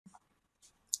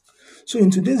So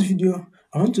in today's video,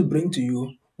 I want to bring to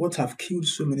you what have killed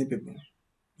so many people.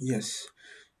 Yes,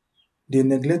 they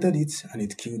neglected it and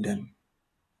it killed them.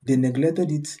 They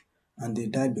neglected it and they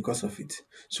died because of it.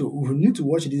 So we need to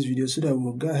watch this video so that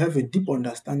we'll have a deep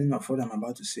understanding of what I'm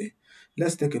about to say.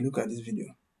 Let's take a look at this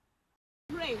video.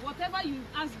 Pray whatever you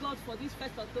ask God for this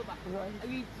 1st October. Right.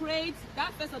 We prayed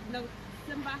that 1st of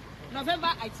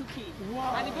November I took it.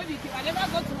 Wow. And the baby came. I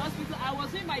never go to hospital. I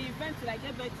was in my event till I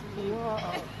get back to me.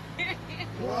 Wow.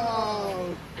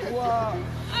 Wow. Wow.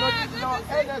 So this is our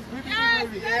NSPPD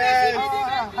baby. Yes.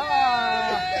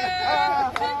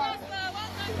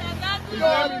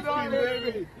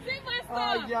 Baby. See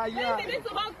Pastor. Yeah. You need to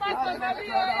hug Pastor.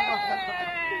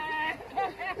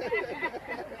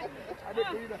 I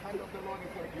decree the hand of the Lord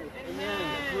is on you. Amen.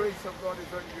 The grace of God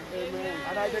is on you. Amen.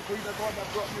 And I decree the God that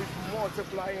brought you is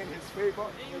multiplying his favor.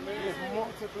 Amen. Is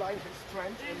multiplying his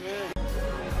strength. Amen.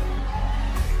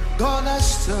 God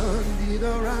has turned it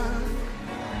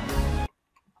around.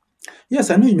 Yes,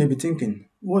 I know you may be thinking,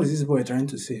 what is this boy trying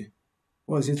to say?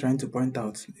 What is he trying to point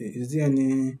out? Is there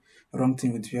any wrong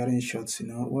thing with wearing shorts?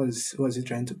 What is he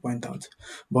trying to point out?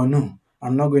 But no,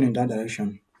 I'm not going in that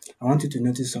direction. I want you to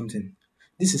notice something.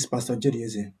 This is Pastor Jerry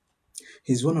Eze.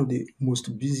 He's one of the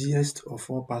most busiest of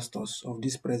all pastors of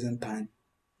this present time.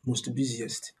 Most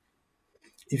busiest.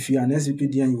 If you are an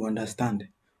NSPPD and you understand,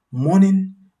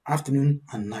 morning, afternoon,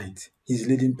 and night, he's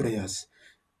leading prayers,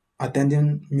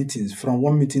 attending meetings from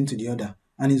one meeting to the other,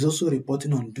 and he's also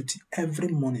reporting on duty every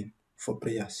morning for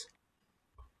prayers.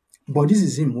 But this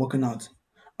is him working out.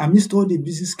 Amidst all the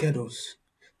busy schedules,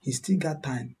 he still got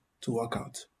time to work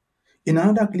out. In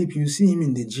another clip, you see him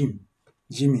in the gym,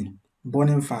 gymming,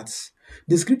 burning fats.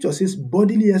 The scripture says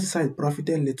bodily exercise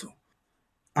profited little,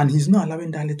 and he's not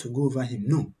allowing that little to go over him.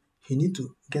 No, he need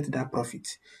to get that profit.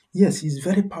 Yes, he's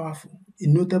very powerful, a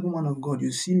notable man of God.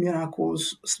 You see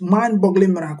miracles,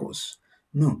 mind-boggling miracles.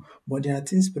 No, but there are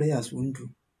things prayers won't do,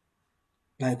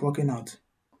 like working out.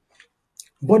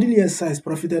 Bodily exercise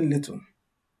profited little,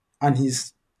 and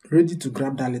he's ready to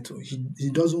grab that little. He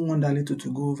doesn't want that little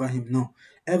to go over him. No,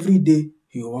 every day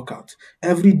he will work out.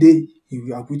 Every day he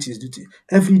will acquit his duty.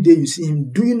 Every day you see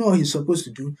him doing what he's supposed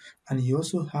to do, and he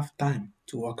also have time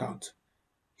to work out.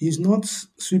 He's not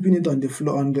sweeping it on the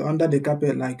floor, under the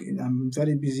carpet like I'm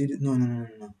very busy. No.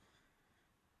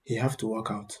 He have to work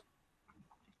out.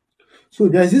 So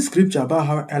there's this scripture about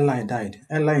how Eli died.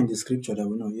 Eli in the scripture that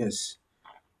we know, yes.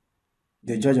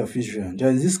 The judge of Israel.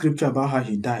 There is this scripture about how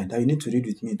he died that you need to read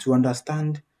with me to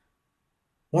understand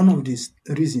one of these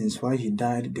reasons why he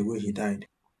died the way he died.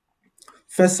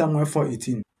 1 Samuel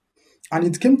 4:18. And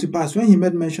it came to pass when he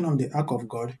made mention of the ark of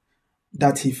God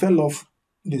that he fell off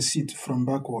the seat from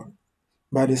backward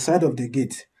by the side of the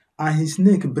gate, and his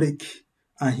neck brake,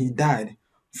 and he died,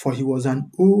 for he was an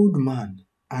old man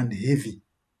and heavy,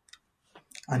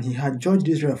 and he had judged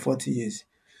Israel 40 years.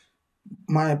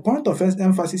 My point of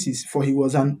emphasis is for he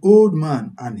was an old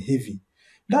man and heavy.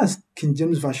 That's King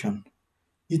James Version.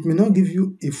 It may not give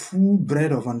you a full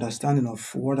breadth of understanding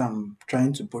of what I'm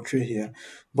trying to portray here.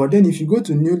 But then if you go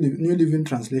to New Living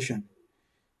Translation,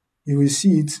 you will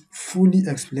see it fully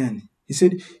explained. He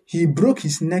said, he broke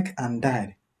his neck and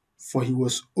died, for he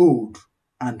was old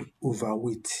and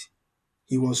overweight.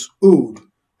 He was old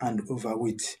and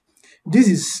overweight. This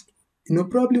is,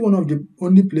 probably one of the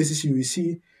only places you will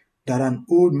see that an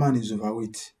old man is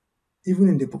overweight. Even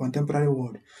in the contemporary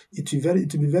world, it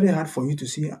will be very hard for you to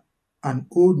see an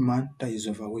old man that is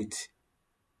overweight.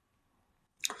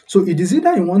 So it is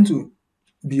either you want to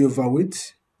be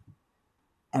overweight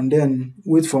and then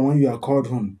wait for when you are called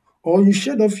home, or you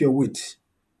shed off your weight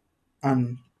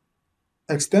and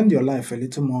extend your life a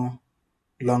little more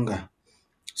longer.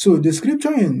 So the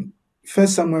scripture in 1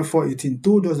 Samuel 4:18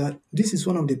 told us that this is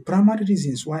one of the primary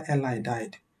reasons why Eli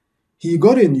died. He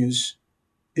got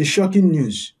a shocking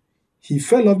news. He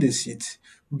fell off the seat,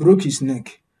 broke his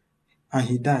neck, and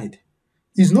he died.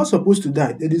 He's not supposed to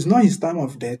die. It is not his time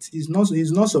of death. He's not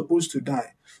supposed to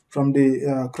die from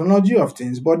the chronology of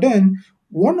things. But then,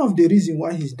 one of the reasons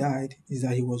why he died is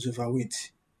that he was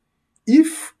overweight.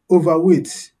 If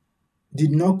overweight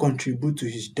did not contribute to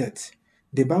his death,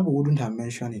 the Bible wouldn't have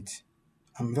mentioned it.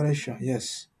 I'm very sure,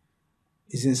 yes.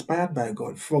 It's inspired by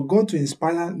God. For God to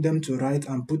inspire them to write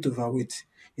and put overweight,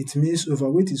 it means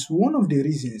overweight is one of the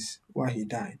reasons why he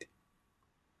died.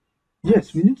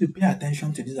 Yes, we need to pay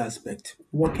attention to this aspect.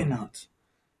 Working out,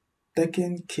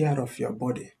 taking care of your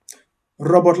body.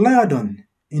 Robert Liardon,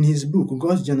 in his book,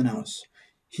 God's Generals,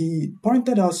 he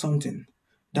pointed out something,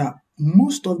 that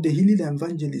most of the healing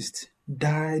evangelists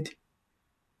died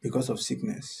because of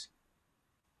sickness.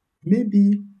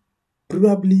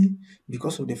 Probably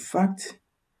because of the fact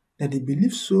that they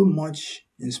believe so much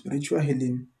in spiritual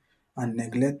healing and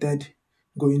neglected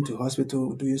going to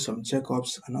hospital, doing some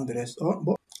checkups and all the rest.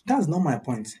 But that's not my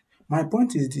point. My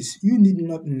point is this: you need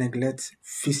not neglect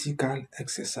physical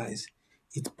exercise.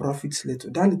 It profits little.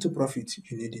 That little profit,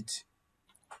 you need it.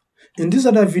 In this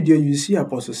other video, you see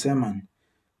Apostle Selman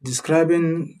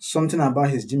describing something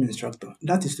about his gym instructor.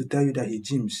 That is to tell you that he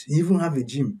gyms. He even have a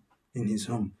gym in his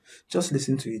home. Just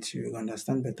listen to it, you will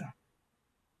understand better.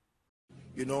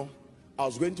 You know, I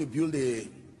was going to build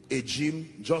a gym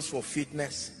just for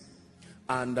fitness,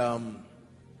 and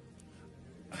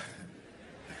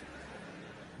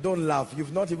don't laugh,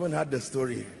 you've not even heard the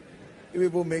story.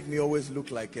 People make me always look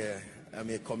like I'm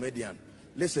a comedian.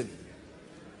 Listen,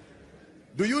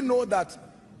 do you know that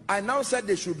I now said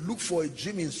they should look for a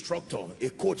gym instructor, a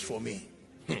coach for me?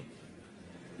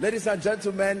 Ladies and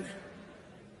gentlemen,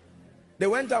 they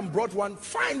went and brought one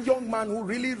fine young man who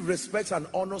really respects and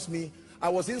honors me. I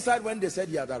was inside when they said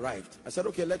he had arrived. I said,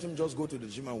 okay, let him just go to the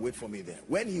gym and wait for me there.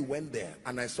 When he went there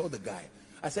and I saw the guy,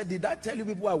 I said, did I tell you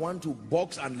people I want to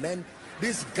box and learn?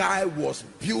 This guy was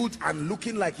built and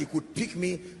looking like he could pick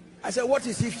me. I said, what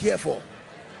is he here for?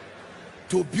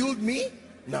 To build me?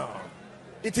 No.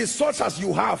 It is such as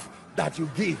you have that you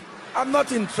give. I'm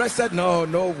not interested. No,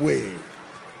 no way.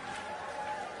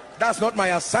 That's not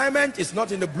my assignment. It's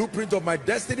not in the blueprint of my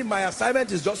destiny. My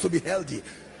assignment is just to be healthy.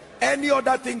 Any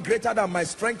other thing greater than my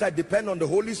strength, I depend on the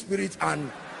Holy Spirit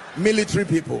and military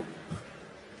people.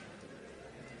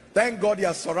 Thank God he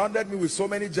has surrounded me with so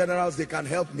many generals, they can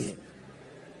help me.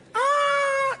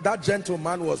 That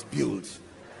gentleman was built.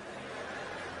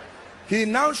 He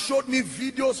now showed me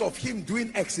videos of him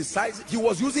doing exercise. He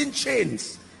was using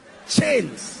chains.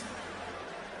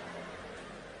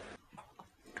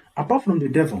 Apart from the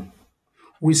devil,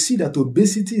 we see that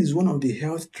obesity is one of the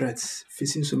health threats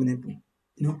facing so many people.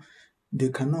 You know, they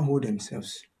cannot hold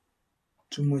themselves.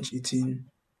 Too much eating.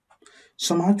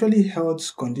 Some actually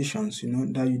health conditions, you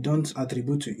know, that you don't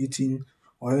attribute to eating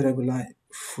or irregular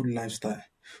food lifestyle.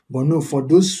 But no, for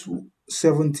those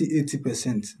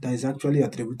 70-80% that is actually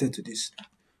attributed to this,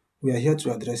 we are here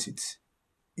to address it.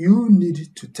 You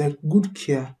need to take good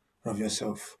care of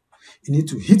yourself. You need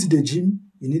to hit the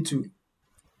gym. You need to,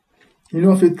 you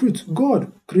know, of a truth,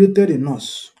 God created in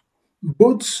us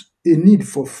both a need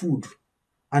for food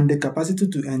and the capacity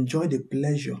to enjoy the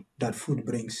pleasure that food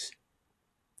brings.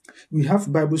 We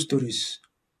have Bible stories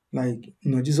like,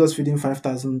 you know, Jesus feeding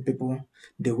 5,000 people,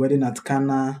 the wedding at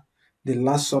Cana, the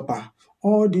Last Supper.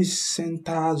 All these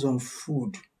centers on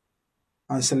food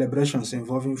and celebrations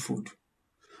involving food.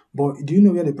 But do you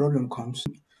know where the problem comes?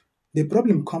 The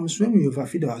problem comes when we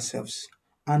overfeed ourselves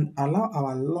and allow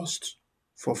our lust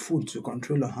for food to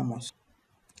control or harm us.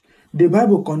 The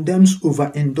Bible condemns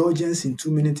overindulgence in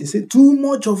 2 minutes. It says too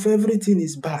much of everything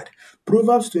is bad.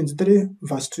 Proverbs 23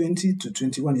 verse 20 to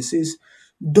 21, it says,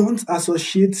 don't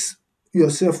associate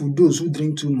yourself with those who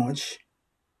drink too much,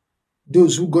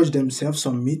 those who gorge themselves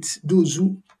on meat, those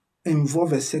who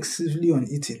involve excessively on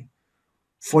eating.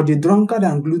 For the drunkard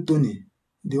and gluttony,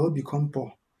 they all become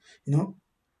poor. You know,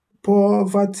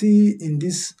 poverty in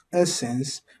this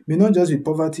essence may not just be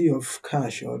poverty of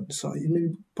cash, or so it may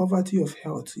be poverty of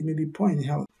health. It may be poor in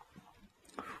health.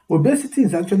 Obesity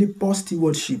is actually poor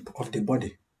stewardship of the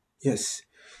body. Yes,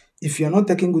 if you're not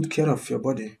taking good care of your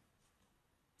body,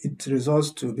 it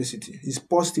results to obesity. It's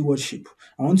poor stewardship.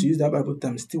 I want to use that Bible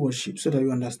term, stewardship, so that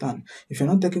you understand. If you're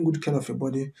not taking good care of your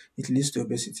body, it leads to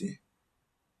obesity.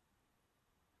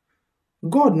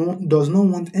 God does not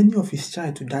want any of his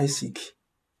child to die sick,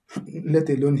 let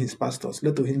alone his pastors,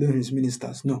 let alone his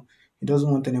ministers. No, he doesn't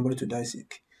want anybody to die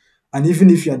sick. And even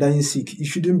if you are dying sick, it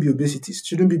shouldn't be obesity. It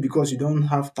shouldn't be because you don't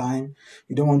have time,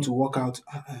 you don't want to work out.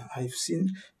 I've seen,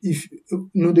 if you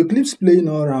know the clips playing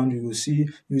all around, you will see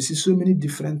so many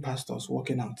different pastors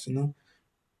working out. You know,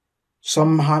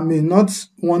 some may not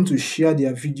want to share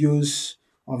their videos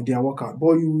of their workout,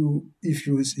 but if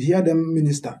you hear them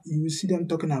minister, you will see them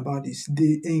talking about this.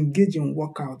 They engage in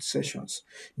workout sessions.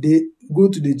 They go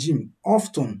to the gym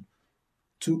often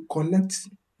to collect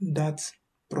that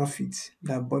profit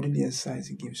that bodily exercise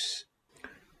gives.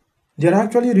 There are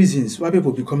actually reasons why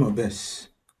people become obese.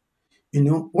 You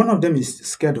know, one of them is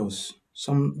schedules.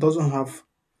 Some doesn't have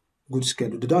good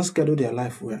schedule. They don't schedule their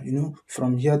life well. You know,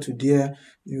 from here to there,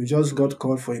 you just got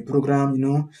called for a program, you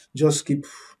know, just keep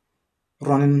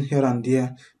running here and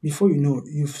there. Before you know,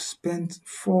 you've spent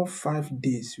 4-5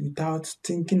 days without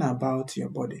thinking about your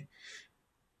body.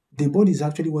 The body is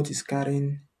actually what is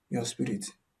carrying your spirit.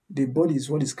 The body is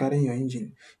what is carrying your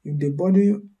engine. If the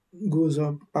body goes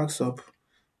up, backs up,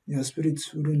 your spirit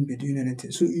wouldn't be doing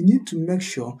anything. So you need to make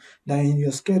sure that in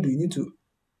your schedule, you need to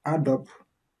add up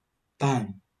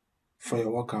time for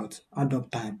your workout. Add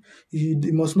up time.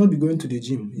 You must not be going to the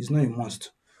gym. It's not a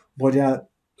must. But there are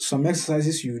some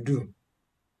exercises you do,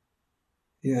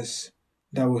 yes,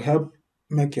 that will help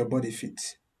make your body fit.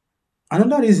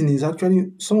 Another reason is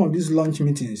actually some of these lunch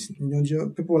meetings.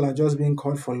 People are just being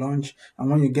called for lunch, and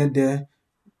when you get there,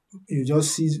 you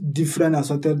just see different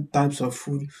assorted types of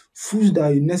foods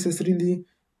that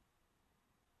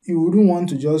you wouldn't want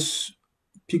to just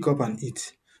pick up and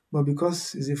eat. But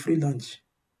because it's a free lunch,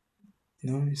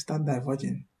 you start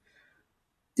diverging.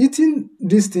 Eating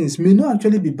these things may not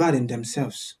actually be bad in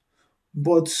themselves,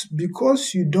 but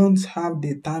because you don't have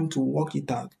the time to work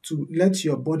it out, to let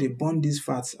your body burn these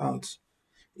fats out,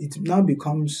 it now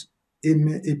becomes a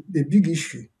big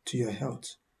issue to your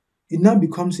health. It now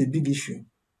becomes a big issue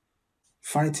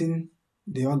fighting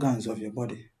the organs of your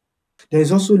body. There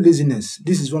is also laziness.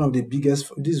 This is one of the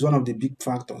big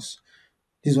factors.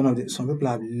 Some people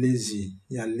are lazy.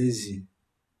 They are lazy.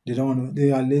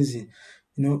 They are lazy.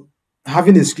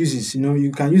 Having excuses,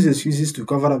 you can use excuses to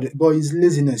cover up, but it's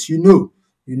laziness. You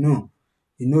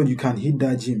can hit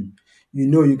that gym.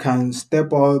 You can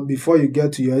step out before you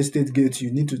get to your estate gate.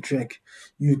 You need to trek.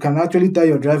 You can actually tell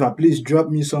your driver, please drop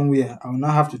me somewhere. I will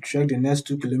not have to trek the next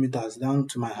 2 kilometers down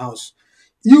to my house.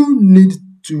 You need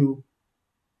to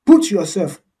put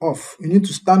yourself off. You need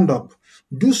to stand up.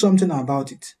 Do something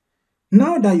about it.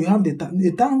 Now that you have the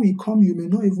time will come, you may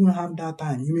not even have that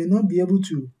time. You may not be able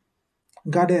to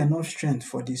gather enough strength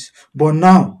for this. But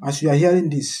now, as you are hearing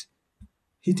this,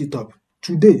 hit it up.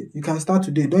 Today, you can start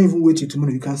today. Don't even wait till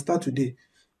tomorrow. You can start today.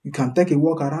 You can take a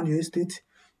walk around your estate.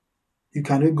 You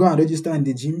can go and register in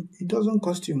the gym. It doesn't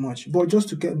cost you much, but just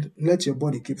to let your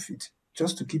body keep fit.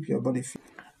 Just to keep your body fit.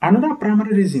 Another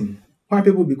primary reason why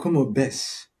people become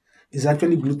obese is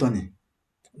actually gluttony.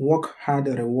 Work hard,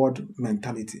 reward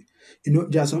mentality.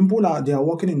 There are some people they are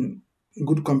working in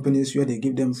good companies where they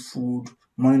give them food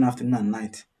morning, afternoon, and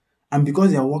night. And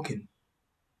because they are working,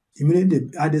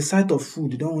 immediately at the sight of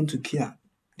food, they don't want to care.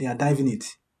 They are diving it.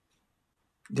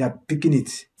 They are picking it.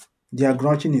 They are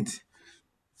grudging it.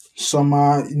 Some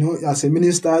are, as a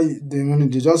minister, they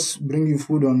just bring you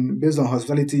food based on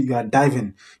hospitality. You are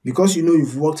diving because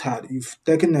you've worked hard. You've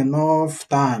taken enough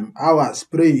time, hours,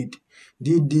 prayed,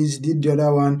 did this, did the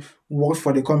other one, worked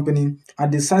for the company.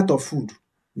 At the sight of food,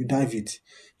 you dive it.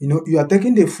 You are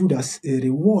taking the food as a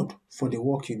reward for the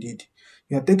work you did.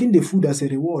 You are taking the food as a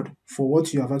reward for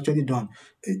what you have actually done.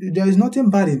 There is nothing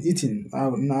bad in eating.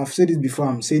 I've said it before,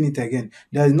 I'm saying it again.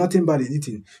 There is nothing bad in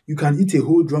eating. You can eat a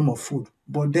whole drum of food,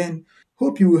 but then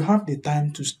hope you will have the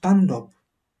time to stand up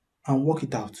and work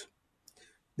it out.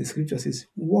 The scripture says,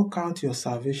 work out your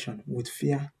salvation with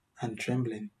fear and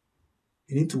trembling.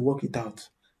 You need to work it out.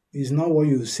 It's not what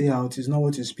you say out. It's not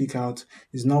what you speak out.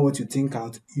 It's not what you think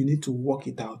out. You need to work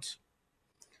it out.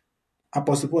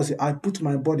 Apostle Paul said, I put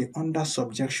my body under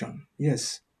subjection.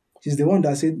 Yes. He's the one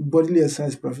that said bodily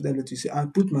exercise profitability. He said, I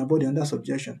put my body under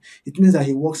subjection. It means that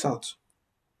he works out.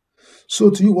 So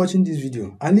to you watching this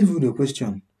video, I leave you with a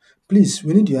question. Please,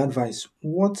 we need your advice.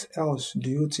 What else do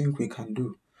you think we can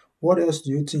do? What else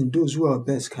do you think those who are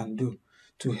best can do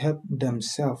to help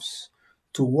themselves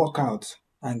to work out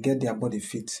and get their body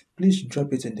fit? Please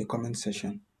drop it in the comment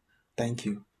section. Thank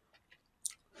you.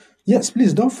 Yes,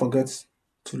 please don't forget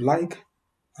to like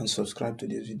and subscribe to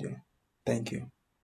this video. Thank you.